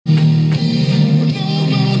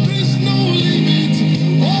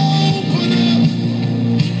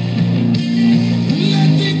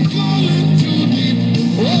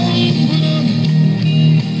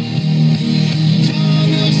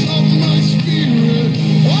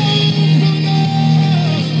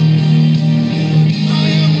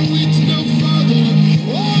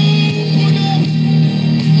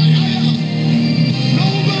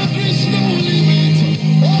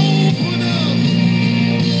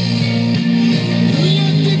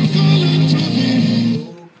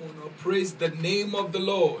the name of the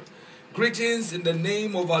Lord. Greetings in the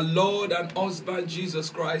name of our Lord and husband Jesus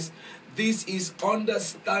Christ. This is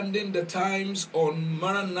Understanding the Times on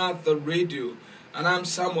Maranatha Radio, and I'm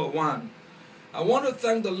Samuel One. I want to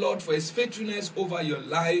thank the Lord for His faithfulness over your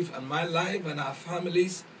life and my life and our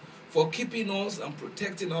families, for keeping us and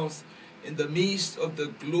protecting us in the midst of the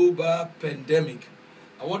global pandemic.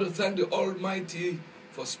 I want to thank the Almighty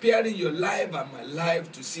for sparing your life and my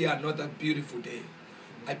life to see another beautiful day.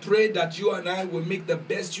 I pray that you and I will make the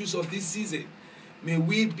best use of this season. May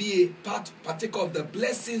we be a partaker of the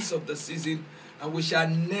blessings of the season, and we shall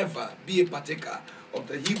never be a partaker of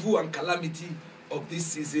the evil and calamity of this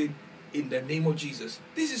season in the name of Jesus.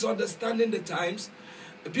 This is Understanding the Times,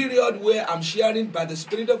 a period where I'm sharing by the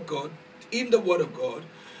Spirit of God, in the Word of God,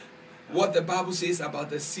 what the Bible says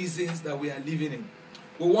about the seasons that we are living in.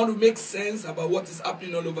 We want to make sense about what is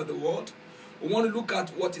happening all over the world. We want to look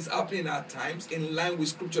at what is happening in our times in line with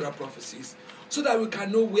scriptural prophecies, so that we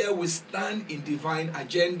can know where we stand in divine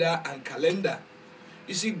agenda and calendar.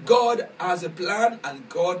 You see, God has a plan and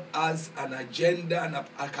God has an agenda and a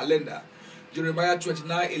calendar. Jeremiah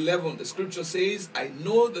 29:11, the scripture says, I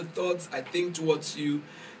know the thoughts I think towards you.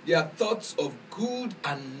 They are thoughts of good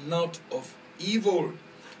and not of evil.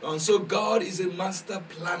 And so God is a master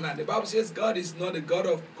planner. The Bible says God is not a God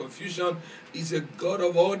of confusion. He's a God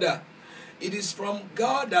of order. It is from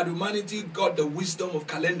God that humanity got the wisdom of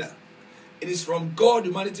calendar. It is from God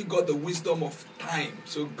humanity got the wisdom of time.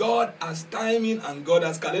 So God has timing and God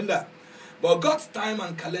has calendar. But God's time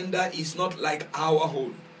and calendar is not like our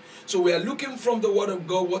own. So we are looking from the Word of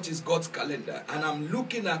God, what is God's calendar? And I'm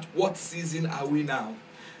looking at what season are we now?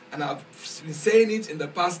 And I've been saying it in the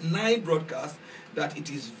past 9 broadcasts that it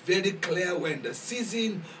is very clear we're in the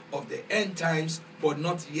season of the end times, but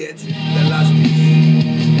not yet the last days.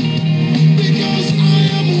 Because I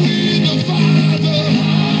am with the Father.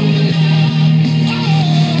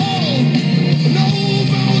 Oh, no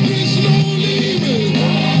boundaries, no limits.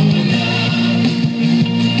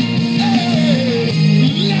 Hey,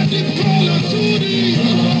 let it call to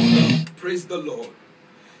thee. Praise the Lord.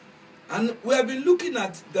 And we have been looking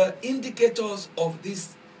at the indicators of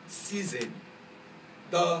this season,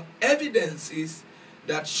 the evidences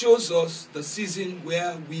that shows us the season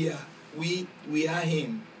where we are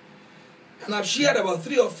in. And I've shared about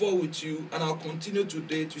 3 or 4 with you, and I'll continue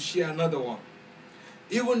today to share another one.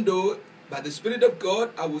 Even though, by the Spirit of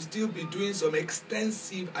God, I will still be doing some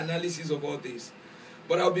extensive analysis of all this.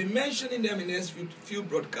 But I'll be mentioning them in the next few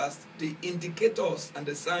broadcasts, the indicators and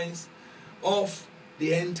the signs of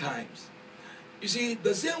the end times. You see,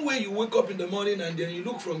 the same way you wake up in the morning and then you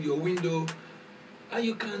look from your window and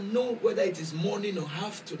you can know whether it is morning or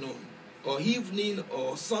afternoon or evening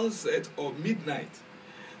or sunset or midnight.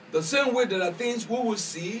 The same way there are things we will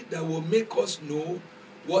see that will make us know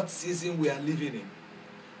what season we are living in.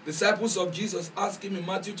 Disciples of Jesus asked him in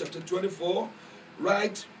Matthew chapter 24,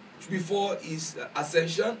 right before his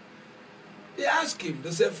ascension, they asked him,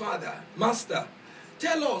 they said, Father, Master,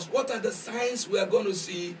 tell us what are the signs we are going to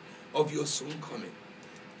see of your soon coming.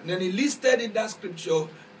 And then he listed in that scripture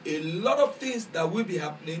a lot of things that will be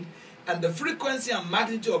happening and the frequency and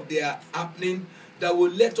magnitude of their happening that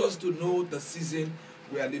will let us to know the season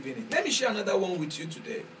we are living in. Let me share another one with you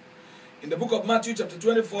today. In the book of Matthew chapter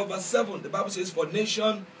 24 verse 7, the Bible says, for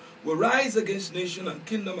nation will rise against nation and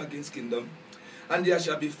kingdom against kingdom, and there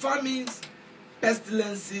shall be famines,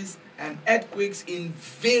 pestilences, and earthquakes in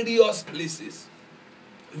various places.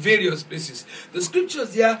 Various places. The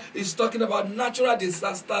scriptures here is talking about natural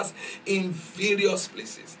disasters in various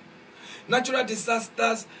places. Natural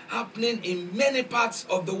disasters happening in many parts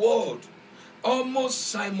of the world, almost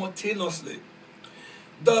simultaneously.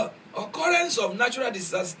 The occurrence of natural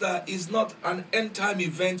disaster is not an end-time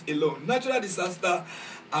event alone. Natural disaster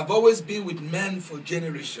have always been with men for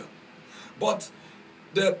generations. But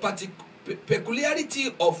the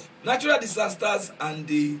peculiarity of natural disasters and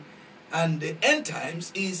the end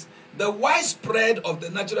times is the widespread of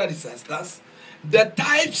the natural disasters, the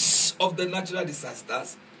types of the natural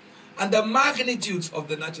disasters, and the magnitudes of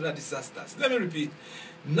the natural disasters. Let me repeat.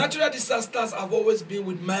 Natural disasters have always been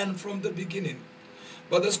with man from the beginning.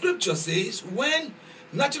 But the scripture says when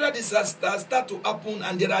natural disasters start to happen,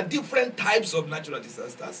 and there are different types of natural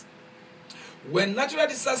disasters, when natural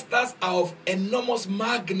disasters are of enormous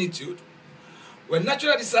magnitude, when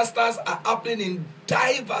natural disasters are happening in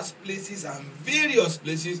diverse places and various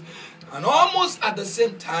places, and almost at the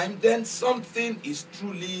same time, then something is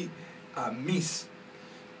truly amiss.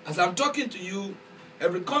 As I'm talking to you,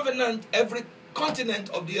 every continent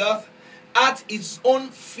of the earth had its own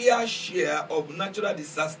fair share of natural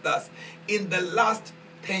disasters in the last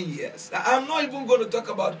 10 years. I'm not even going to talk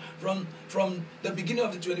about from the beginning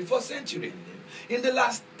of the 21st century. In the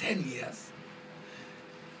last 10 years,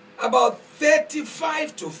 about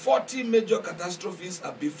 35 to 40 major catastrophes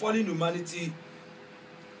have befallen humanity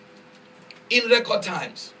in record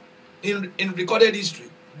times, in recorded history.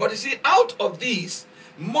 But you see, out of these,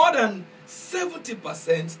 more than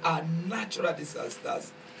 70% are natural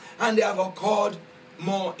disasters, and they have occurred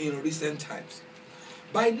more in recent times.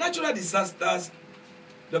 By natural disasters,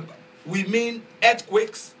 we mean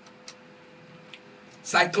earthquakes,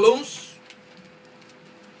 cyclones,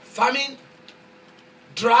 famine,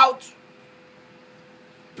 drought,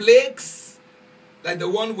 plagues, like the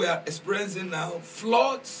one we are experiencing now,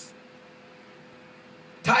 floods,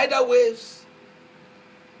 tidal waves,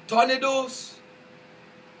 tornadoes,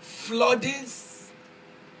 floodings,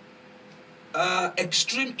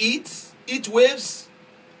 extreme heat waves,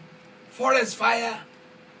 forest fire,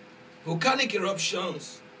 volcanic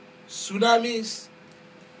eruptions, tsunamis,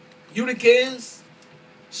 hurricanes,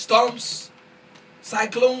 storms,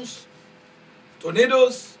 cyclones,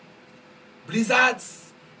 tornadoes,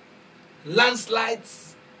 blizzards,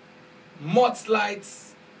 landslides,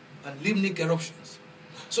 mudslides, and limnic eruptions.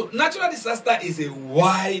 So natural disaster is a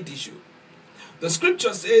wide issue. The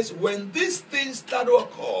scripture says when these things start to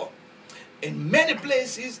occur in many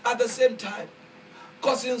places at the same time,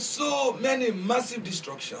 causing so many massive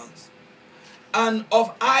destructions and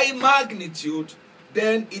of high magnitude,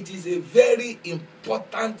 then it is a very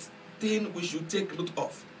important thing we should take note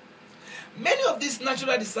of. Many of these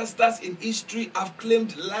natural disasters in history have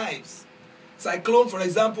claimed lives. Cyclone, for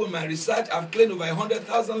example, in my research, I've claimed over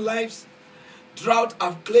 100,000 lives. Drought,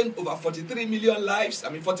 I've claimed over 43 million lives.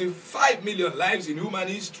 45 million lives in human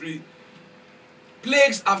history.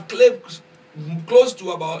 Plagues, I've claimed close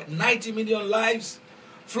to about 90 million lives.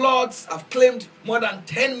 Floods, I've claimed more than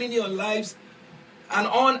 10 million lives. And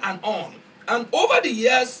on and on. And over the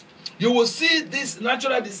years, you will see these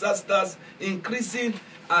natural disasters increasing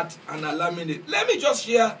at an alarming rate. Let me just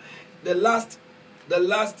share the last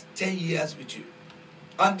 10 years with you.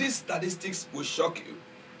 And these statistics will shock you.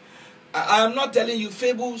 I am not telling you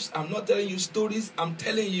fables. I'm not telling you stories. I'm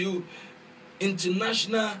telling you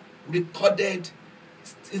international recorded,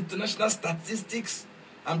 international statistics.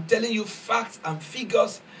 I'm telling you facts and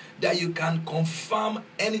figures that you can confirm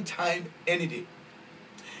anytime, any day.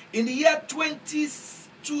 In the year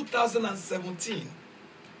 2017,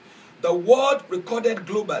 the world recorded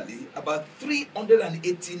globally about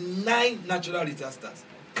 389 natural disasters.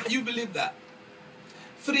 Can you believe that?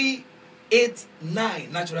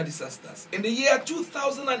 389 natural disasters. In the year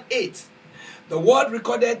 2008, the world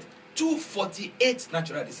recorded 248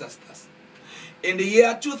 natural disasters. In the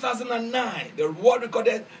year 2009, the world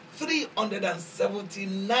recorded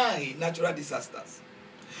 379 natural disasters.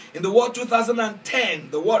 In the year 2010,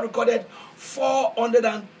 the world recorded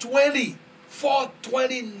 420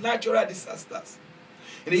 natural disasters.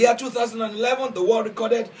 In the year 2011, the world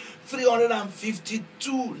recorded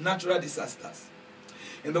 352 natural disasters.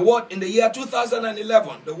 In the year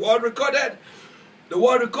 2011, the world recorded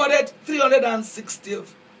 360.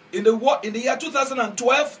 In the year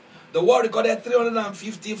 2012, the world recorded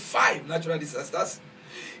 355 natural disasters.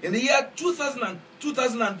 In the year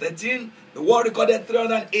 2013, the world recorded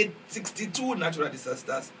 362 natural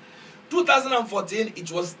disasters. 2014,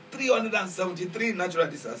 it was 373 natural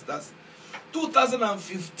disasters.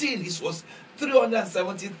 2015, it was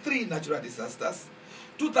 373 natural disasters.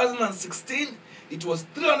 2016, it was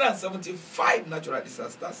 375 natural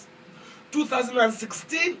disasters.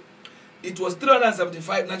 2016, it was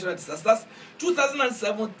 375 natural disasters.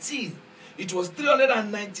 2017, it was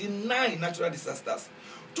 399 natural disasters.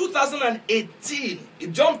 2018,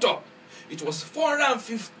 it jumped up. It was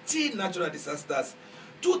 415 natural disasters.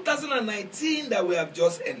 2019, that we have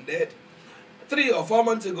just ended, 3 or 4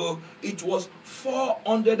 months ago, it was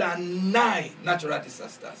 409 natural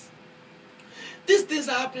disasters. These things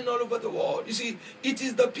are happening all over the world. You see, it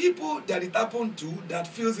is the people that it happened to that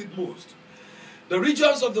feels it most. The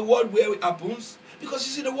regions of the world where it happens, because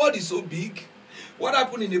you see, the world is so big. What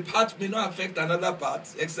happened in a part may not affect another part,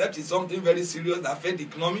 except it's something very serious that affects the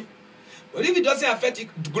economy. But if it doesn't affect the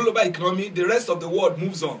global economy, the rest of the world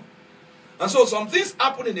moves on. And so some things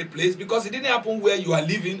happen in a place because it didn't happen where you are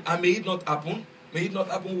living, and may it not happen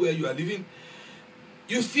where you are living.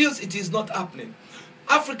 You feel it is not happening.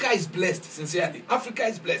 Africa is blessed, sincerely. Africa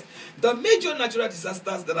is blessed. The major natural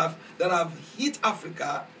disasters that have hit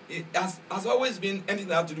Africa has always been anything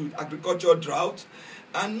that has to do with agriculture, drought,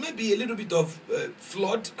 and maybe a little bit of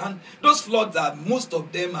flood. And those floods most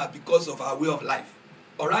of them are because of our way of life.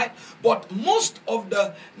 All right? But most of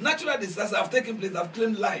the natural disasters have taken place, have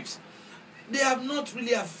claimed lives. they have not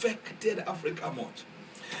really affected Africa much.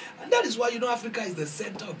 And that is why, Africa is the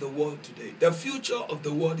center of the world today. The future of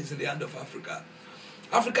the world is in the hand of Africa.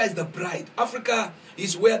 Africa is the bride. Africa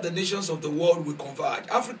is where the nations of the world will converge.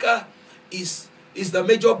 Africa is the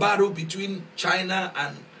major battle between China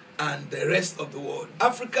and the rest of the world.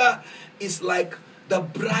 Africa is like the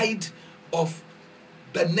bride of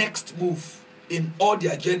the next move in all the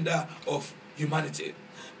agenda of humanity.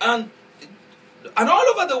 And all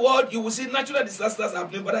over the world, you will see natural disasters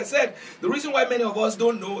happening. But I said, the reason why many of us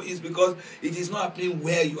don't know is because it is not happening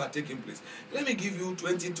where you are taking place. Let me give you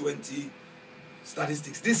 2020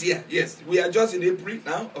 statistics. This year, yes, we are just in April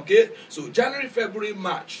now, okay? So January, February,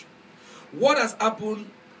 March. What has happened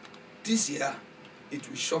this year, it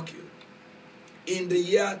will shock you. In the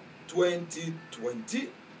year 2020,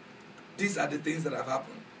 these are the things that have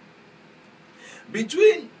happened.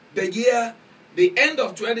 Between the end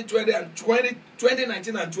of 2020 and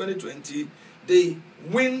 2019 and 2020,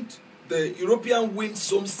 the European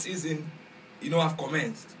windstorm season, have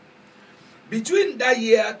commenced. Between that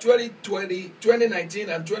year, 2020, 2019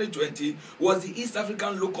 and 2020, was the East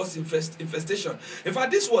African locust infestation. In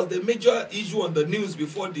fact, this was the major issue on the news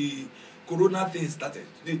before the corona thing started.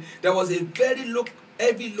 There was a very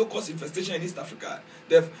heavy locust infestation in East Africa.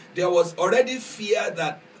 There was already fear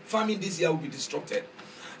that farming this year will be disrupted.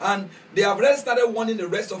 And they have already started warning the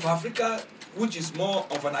rest of Africa, which is more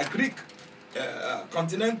of an agric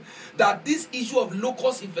continent, that this issue of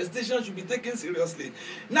locust infestation should be taken seriously.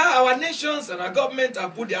 Now our nations and our government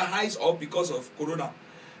have put their eyes up because of corona.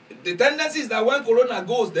 The tendency is that when corona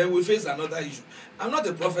goes, then we face another issue. I'm not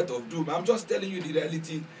a prophet of doom. I'm just telling you the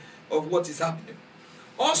reality of what is happening.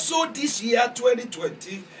 Also this year,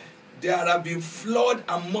 2020, there have been flood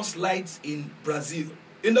and mudslides in Brazil.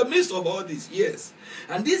 In the midst of all this, yes.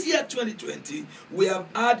 And this year, 2020, we have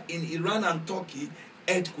had in Iran and Turkey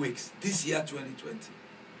earthquakes. This year, 2020.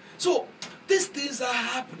 So, these things are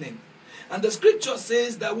happening. And the scripture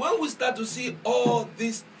says that when we start to see all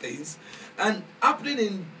these things and happening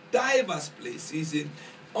in diverse places, in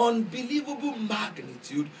unbelievable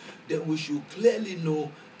magnitude, then we should clearly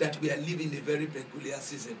know that we are living a very peculiar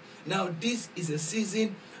season. Now, this is a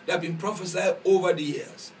season that has been prophesied over the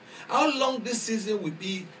years. How long this season will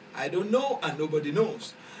be, I don't know, and nobody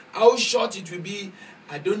knows. How short it will be,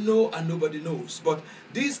 I don't know, and nobody knows. But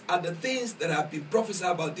these are the things that have been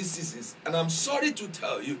prophesied about these seasons. And I'm sorry to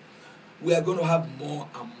tell you, we are going to have more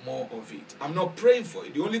and more of it. I'm not praying for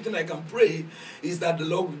it. The only thing I can pray is that the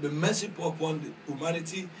Lord will be merciful upon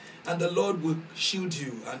humanity, and the Lord will shield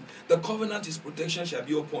you, and the covenant, His protection shall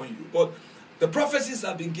be upon you. But the prophecies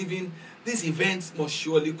have been given. These events must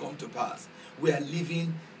surely come to pass. We are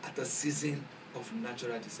living at a season of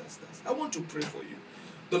natural disasters. I want to pray for you.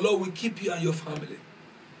 The Lord will keep you and your family.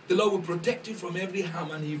 The Lord will protect you from every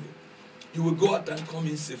harm and evil. You will go out and come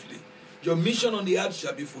in safely. Your mission on the earth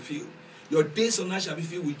shall be fulfilled. Your days on earth shall be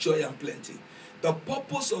filled with joy and plenty. The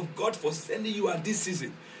purpose of God for sending you at this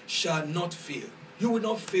season shall not fail. You will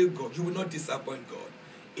not fail God. You will not disappoint God.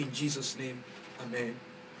 In Jesus' name, amen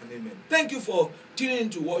and amen. Thank you for tuning in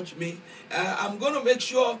to watch me. I'm going to make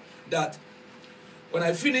sure that when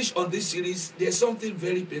I finish on this series, there's something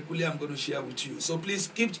very peculiar I'm going to share with you. So please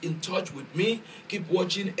keep in touch with me. Keep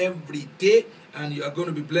watching every day, and you are going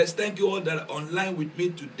to be blessed. Thank you all that are online with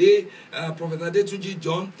me today. Prophet Adetunji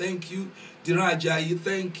John, thank you. Diran Ajayi,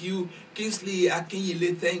 thank you. Kingsley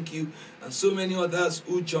Akinyele, thank you. And so many others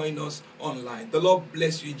who join us online. The Lord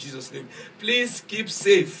bless you in Jesus' name. Please keep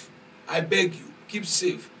safe. I beg you, keep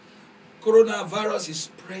safe. Coronavirus is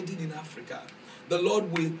spreading in Africa. The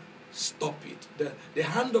Lord will stop it. The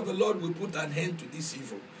hand of the Lord will put an end to this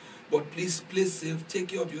evil. But please play safe, take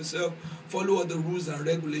care of yourself, follow all the rules and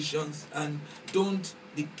regulations, and don't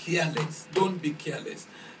be careless. Don't be careless.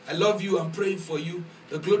 I love you. I'm praying for you.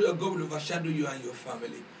 The glory of God will overshadow you and your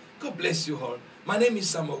family. God bless you all. My name is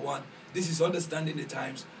Samuel One. This is Understanding the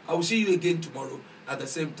Times. I will see you again tomorrow at the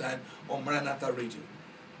same time on Maranatha Radio.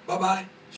 Bye-bye.